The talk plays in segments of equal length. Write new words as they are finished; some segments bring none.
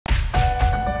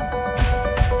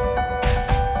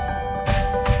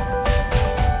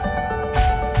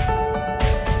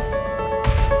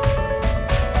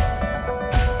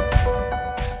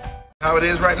it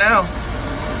is right now.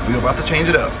 We're about to change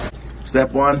it up.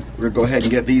 Step one, we're gonna go ahead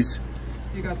and get these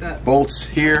bolts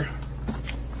here.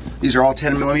 These are all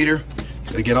 10 millimeter.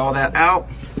 Gonna get all that out.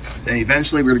 Then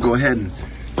eventually we're gonna go ahead and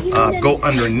go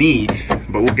underneath,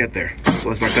 but we'll get there. So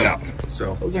let's knock that out.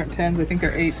 So those aren't 10s, I think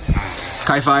they're 8s.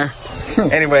 Kai fire.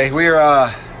 Anyway,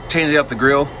 we're changing up the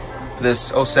grill for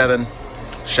this 07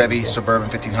 Chevy Suburban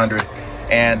 1500.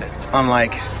 And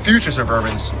unlike future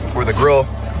Suburbans, where the grill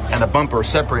and the bumper are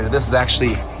separated, this is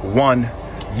actually one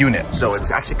unit. So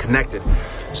it's actually connected.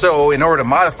 So in order to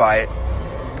modify it,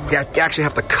 you actually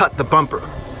have to cut the bumper.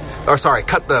 Or sorry,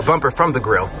 cut the bumper from the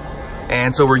grill.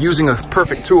 And so we're using a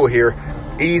perfect tool here.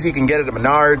 Easy, you can get it at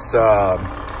Menards,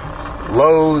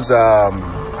 Lowe's,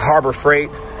 Harbor Freight.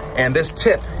 And this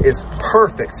tip is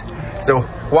perfect. So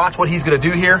watch what he's gonna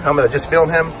do here. I'm gonna just film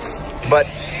him. But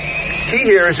key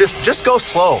here is just go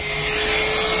slow.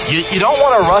 You don't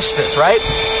wanna rush this, right?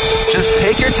 Just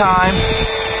take your time.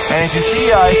 And if you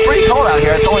see, it's pretty cold out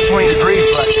here. It's only 20 degrees,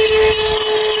 but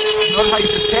notice how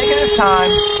he's just taking his time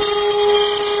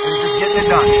and just getting it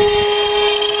done.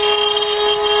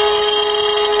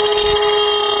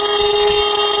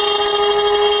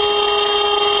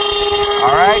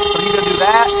 All right, so you're gonna do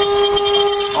that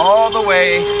all the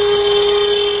way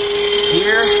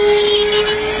here.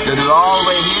 You're gonna do it all the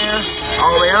way here,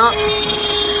 all the way up.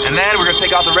 And then we're gonna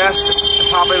take out the rest and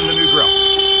pop it in the new grill,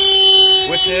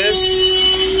 which is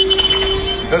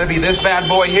gonna be this bad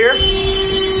boy here.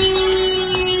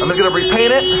 I'm just gonna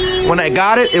repaint it. When I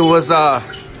got it, it was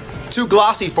too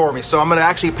glossy for me, so I'm gonna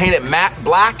actually paint it matte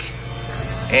black.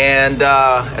 And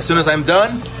as soon as I'm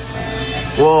done,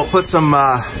 we'll put some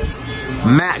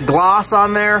matte gloss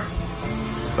on there.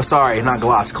 Oh, sorry, not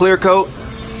gloss, clear coat,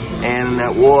 and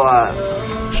we'll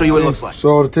show you what it looks like.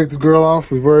 So to take the grill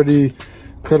off, we've already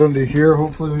cut under here.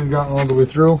 Hopefully we've gotten all the way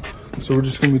through. So we're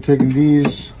just gonna be taking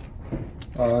these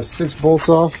 6 bolts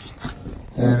off,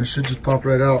 and it should just pop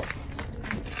right out.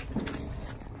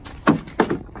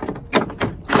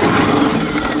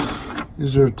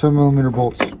 These are 10 millimeter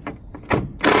bolts.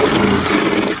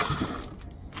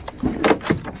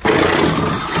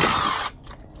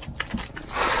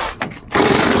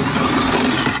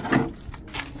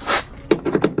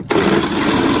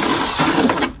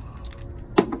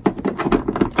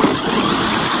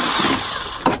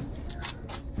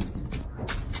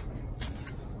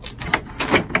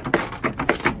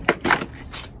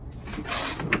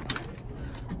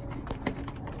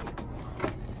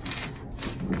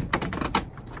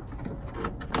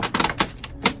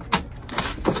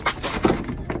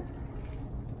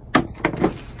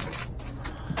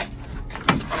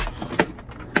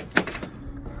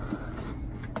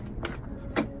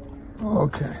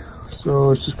 Okay,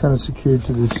 so it's just kind of secured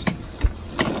to this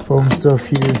foam stuff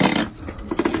here.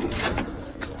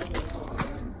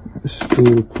 It's just a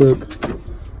little clip.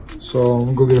 So I'm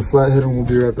gonna go get a flathead and we'll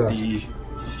be right back. The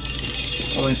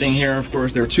only thing here, of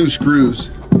course, there are 2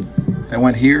 screws that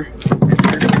went here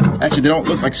and here. Actually, they don't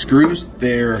look like screws.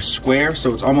 They're square,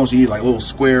 so it's almost you need like a little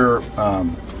square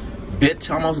bit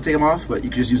almost to take them off, but you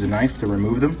can just use a knife to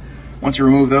remove them. Once you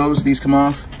remove those, these come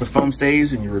off, the foam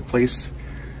stays, and you replace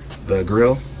the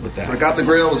grill with that. So I got the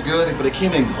grill, it was good, but it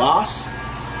came in gloss.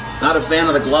 Not a fan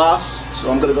of the gloss,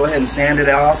 so I'm gonna go ahead and sand it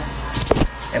off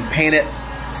and paint it,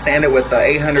 sand it with the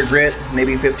 800 grit,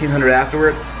 maybe 1500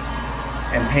 afterward,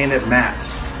 and paint it matte,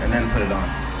 and then put it on.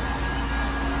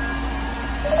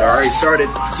 So I already started.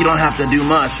 You don't have to do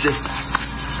much, just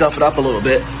stuff it up a little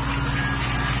bit.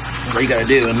 That's what you gotta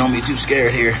do, and don't be too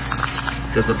scared here,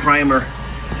 because the primer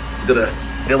is gonna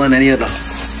fill in any of the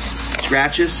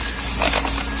scratches.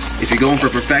 If you're going for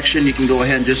perfection, you can go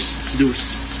ahead and just do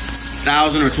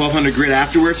 1000 or 1200 grit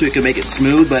afterwards so it can make it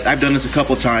smooth, but I've done this a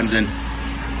couple times and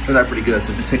it turned out pretty good.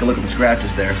 So just take a look at the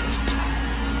scratches there.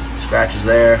 Scratches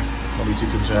there, don't be too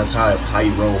concerned, that's how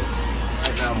you roll.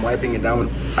 Right now I'm wiping it down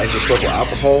with isopropyl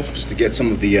alcohol just to get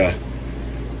some of the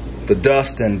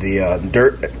dust and the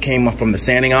dirt that came from the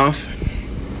sanding off.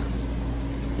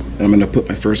 And I'm gonna put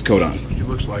my first coat on. It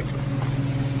looks like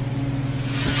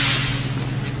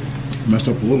messed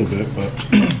up a little bit, but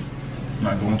I'm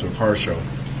not going to a car show.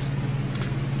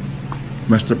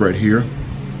 Messed up right here.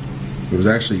 It was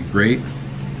actually great,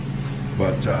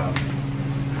 but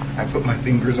I put my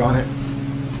fingers on it.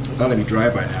 I thought it'd be dry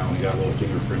by now, and we got little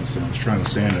fingerprints, and I was trying to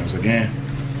sand it. I was like,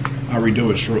 I'll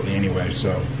redo it shortly anyway,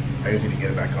 so I just need to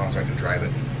get it back on so I can drive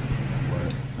it.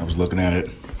 I was looking at it,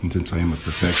 and since I am a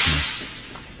perfectionist,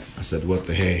 I said, what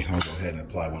the hey, I'll go ahead and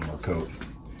apply one more coat.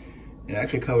 And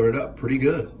actually covered it up pretty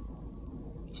good.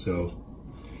 So,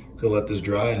 gonna let this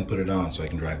dry and put it on so I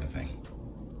can drive the thing.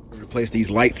 Replace these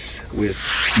lights with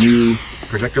new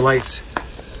projector lights.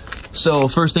 So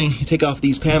first thing, you take off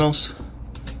these panels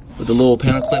with the little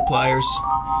panel clip pliers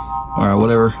or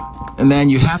whatever. And then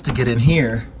you have to get in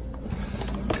here.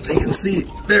 If you can see,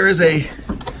 there is a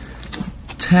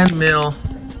 10 mil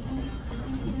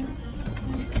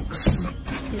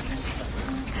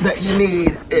that you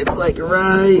need. It's like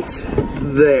right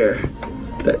there.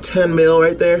 That 10 mil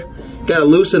right there. Gotta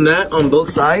loosen that on both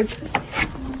sides.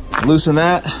 Loosen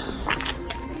that.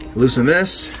 Loosen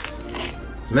this.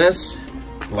 And this.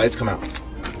 The lights come out.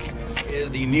 Here's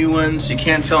the new ones. You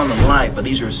can't tell in the light, but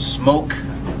these are smoke.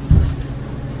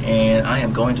 And I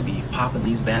am going to be popping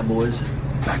these bad boys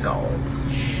back on.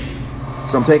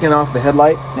 So I'm taking off the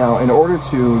headlight. Now, in order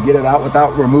to get it out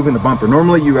without removing the bumper,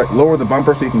 normally you lower the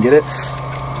bumper so you can get it.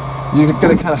 You're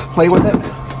gonna kind of play with it.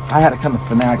 I had to kind of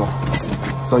finagle.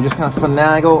 So just kind of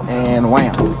finagle and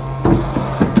wham,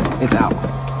 it's out.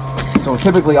 So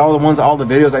typically all the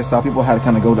videos I saw, people had to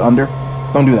kind of go to under.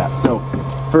 Don't do that. So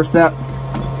first step,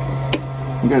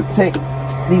 you're gonna take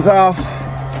these off.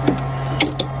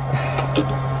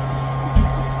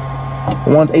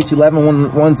 One's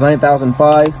H11, one's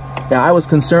 9005. Now I was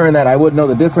concerned that I wouldn't know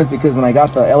the difference because when I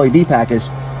got the LED package,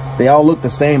 they all look the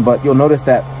same, but you'll notice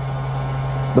that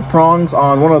the prongs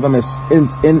on one of them is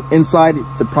inside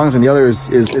the prongs and the other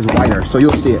is wider, so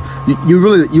you'll see it. You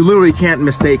literally can't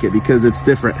mistake it because it's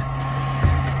different.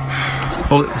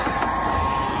 Hold it.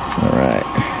 All right,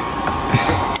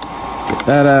 get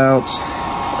that out.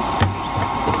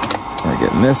 We're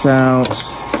getting this out,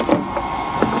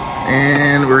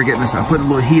 and we're getting this out. Putting a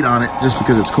little heat on it just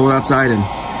because it's cold outside and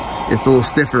it's a little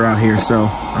stiffer out here. So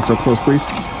not so close, please.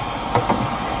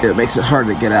 It makes it hard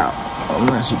to get out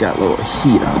unless you got a little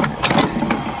heat on it.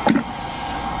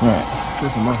 All right,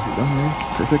 there's some more heat down there.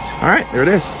 Perfect. All right, there it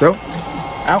is. So,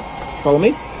 out. Follow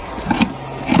me.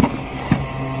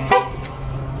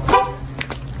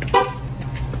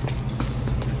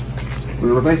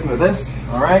 We're replacing with this.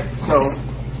 All right, so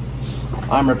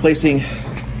I'm replacing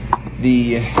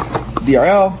the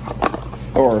DRL,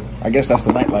 or I guess that's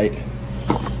the night light,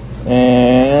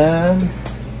 and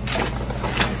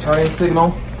turning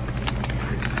signal.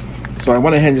 So I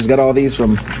went ahead and just got all these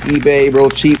from eBay,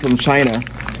 real cheap from China.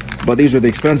 But these are the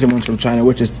expensive ones from China,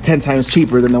 which is 10 times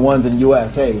cheaper than the ones in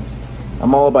US. Hey,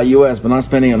 I'm all about US, but not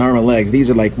spending an arm and legs.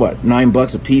 These are like, what,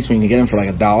 $9 a piece when you can get them for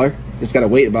like $1. Just gotta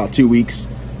wait about 2 weeks.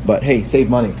 But hey, save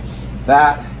money.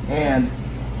 That, and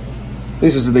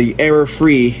this is the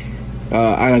error-free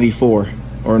I-94 or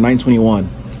 921.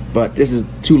 But this is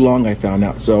too long, I found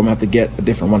out. So I'm gonna have to get a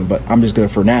different one. But I'm just gonna,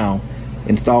 for now,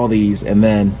 install these, and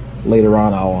then later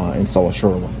on I'll install a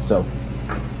shorter one. So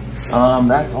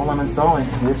that's all I'm installing.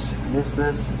 This,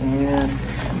 and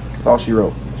that's all she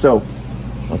wrote. So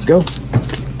let's go. Get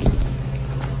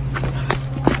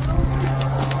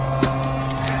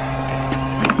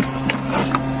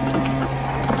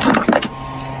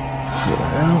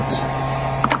that out.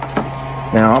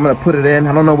 Now I'm gonna put it in.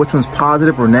 I don't know which one's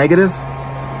positive or negative.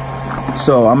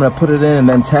 So I'm gonna put it in and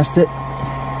then test it.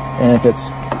 And if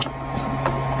it's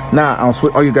not,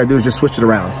 all you gotta do is just switch it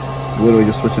around. Literally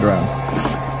just switch it around.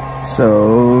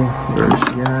 So, where's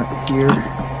she at here?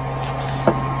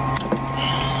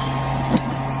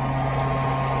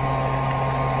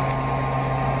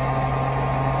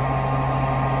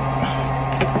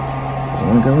 Does it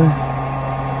want to go in?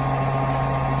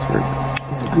 That's where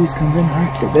the grease comes in.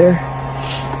 Alright, get there.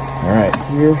 Alright,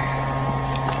 here.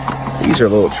 These are a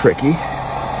little tricky.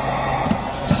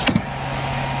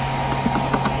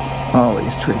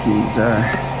 Always tricky, these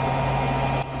are.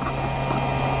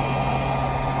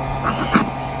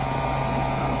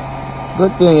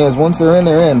 Good thing is, once they're in,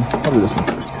 they're in. I'll do this one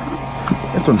first.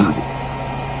 This one's easy.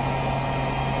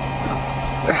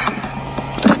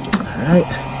 Alright.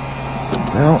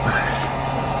 Out.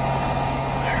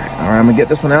 Alright, I'm gonna get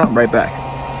this one out and right back.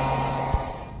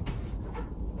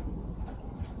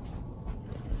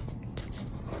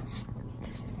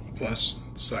 Plus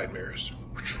side mirrors.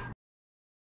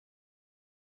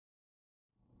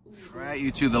 Alright,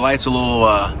 YouTube, the light's a little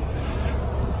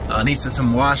needs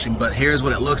some washing, but here's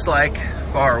what it looks like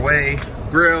far away.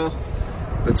 Grill,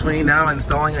 between now and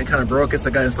installing it, kind of broke it, so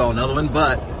I gotta install another one,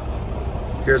 but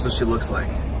here's what she looks like.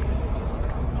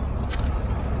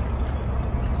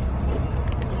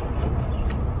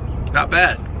 Not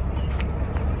bad.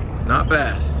 Not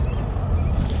bad.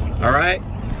 Alright,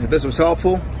 if this was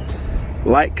helpful,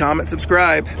 like, comment,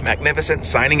 subscribe. Magnificent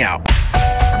signing out.